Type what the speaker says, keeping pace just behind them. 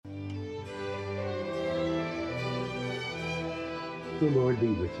The Lord be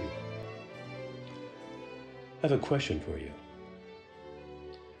with you. I have a question for you.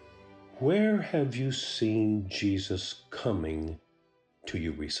 Where have you seen Jesus coming to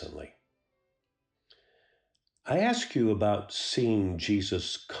you recently? I ask you about seeing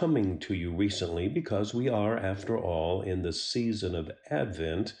Jesus coming to you recently because we are, after all, in the season of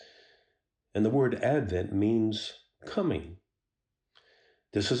Advent, and the word Advent means coming.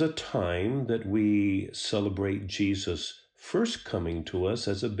 This is a time that we celebrate Jesus first coming to us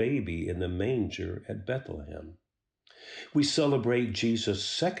as a baby in the manger at Bethlehem. We celebrate Jesus'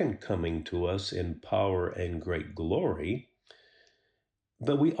 second coming to us in power and great glory,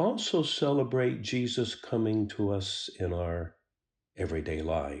 but we also celebrate Jesus coming to us in our everyday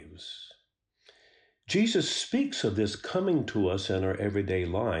lives. Jesus speaks of this coming to us in our everyday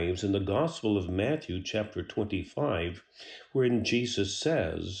lives in the Gospel of Matthew, chapter 25, wherein Jesus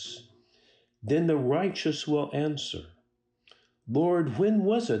says, "Then the righteous will answer, 'Lord, when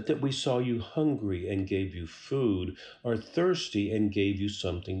was it that we saw you hungry and gave you food, or thirsty and gave you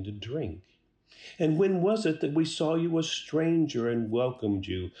something to drink? And when was it that we saw you a stranger and welcomed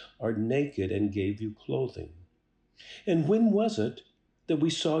you, or naked and gave you clothing? And when was it that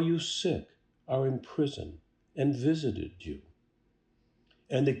we saw you sick or in prison and visited you?'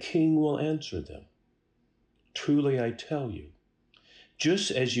 And the king will answer them, 'Truly I tell you,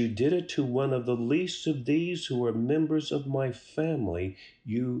 just as you did it to one of the least of these who are members of my family,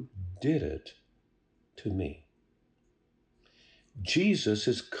 you did it to me.'" Jesus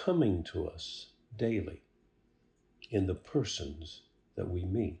is coming to us daily in the persons that we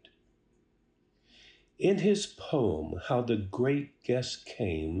meet. In his poem, How the Great Guest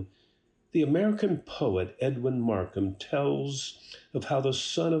Came, the American poet Edwin Markham tells of how the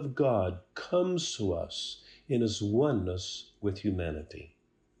Son of God comes to us in his oneness with humanity.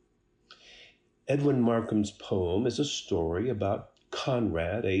 Edwin Markham's poem is a story about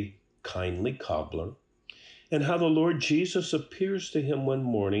Conrad, a kindly cobbler, and how the Lord Jesus appears to him one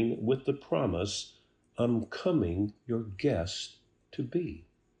morning with the promise, "I'm coming your guest to be."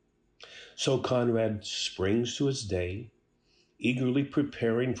 So Conrad springs to his day, eagerly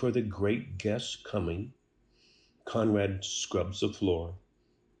preparing for the great guest's coming. Conrad scrubs the floor,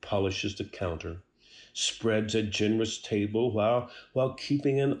 polishes the counter, spreads a generous table while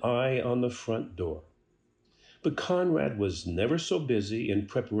keeping an eye on the front door. But Conrad was never so busy in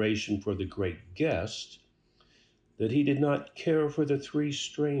preparation for the great guest that he did not care for the three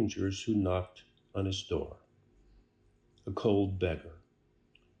strangers who knocked on his door: a cold beggar,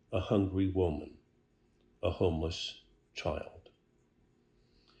 a hungry woman, a homeless child.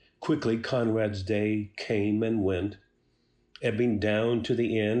 Quickly, Conrad's day came and went, ebbing down to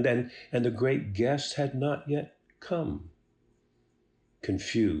the end, and the great guest had not yet come.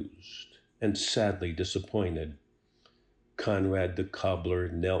 Confused and sadly disappointed, Conrad the cobbler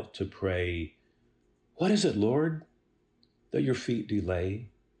knelt to pray, "What is it, Lord, that your feet delay?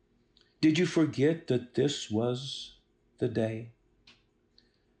 Did you forget that this was the day?"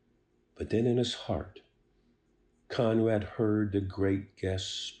 But then in his heart, Conrad heard the great guest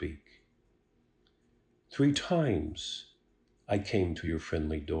speak. "3 times I came to your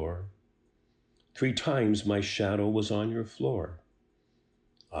friendly door. 3 times my shadow was on your floor.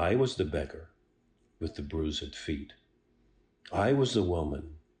 I was the beggar with the bruised feet. I was the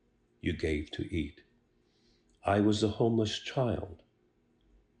woman you gave to eat. I was the homeless child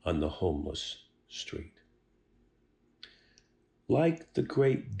on the homeless street." Like the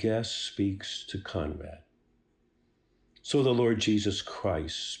great guest speaks to Conrad, so the Lord Jesus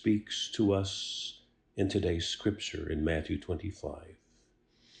Christ speaks to us in today's scripture in Matthew 25.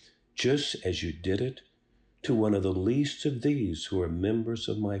 "Just as you did it to one of the least of these who are members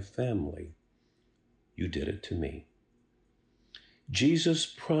of my family, you did it to me." Jesus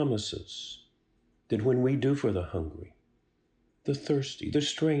promises that when we do for the hungry, the thirsty, the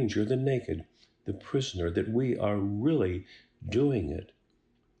stranger, the naked, the prisoner, that we are really doing it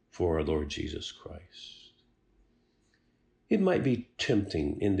for our Lord Jesus Christ. It might be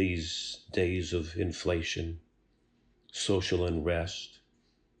tempting in these days of inflation, social unrest,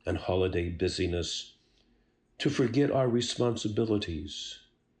 and holiday busyness to forget our responsibilities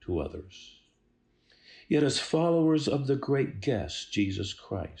to others. Yet as followers of the great guest, Jesus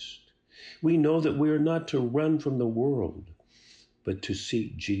Christ, we know that we are not to run from the world, but to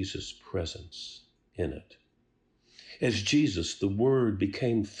seek Jesus' presence in it. As Jesus, the Word,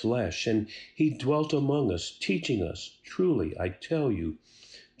 became flesh, and he dwelt among us, teaching us, "Truly, I tell you,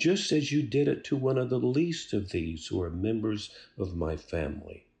 just as you did it to one of the least of these who are members of my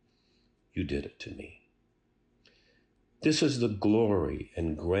family, you did it to me." This is the glory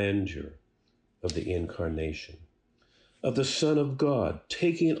and grandeur of the Incarnation. of the Son of God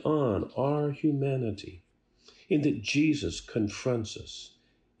taking on our humanity, in that Jesus confronts us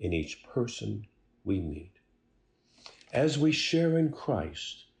in each person we meet. As we share in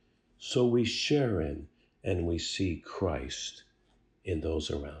Christ, so we share in and we see Christ in those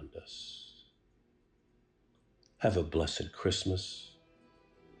around us. Have a blessed Christmas.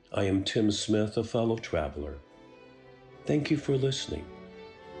 I am Tim Smith, a fellow traveler. Thank you for listening.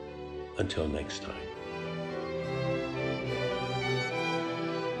 Until next time.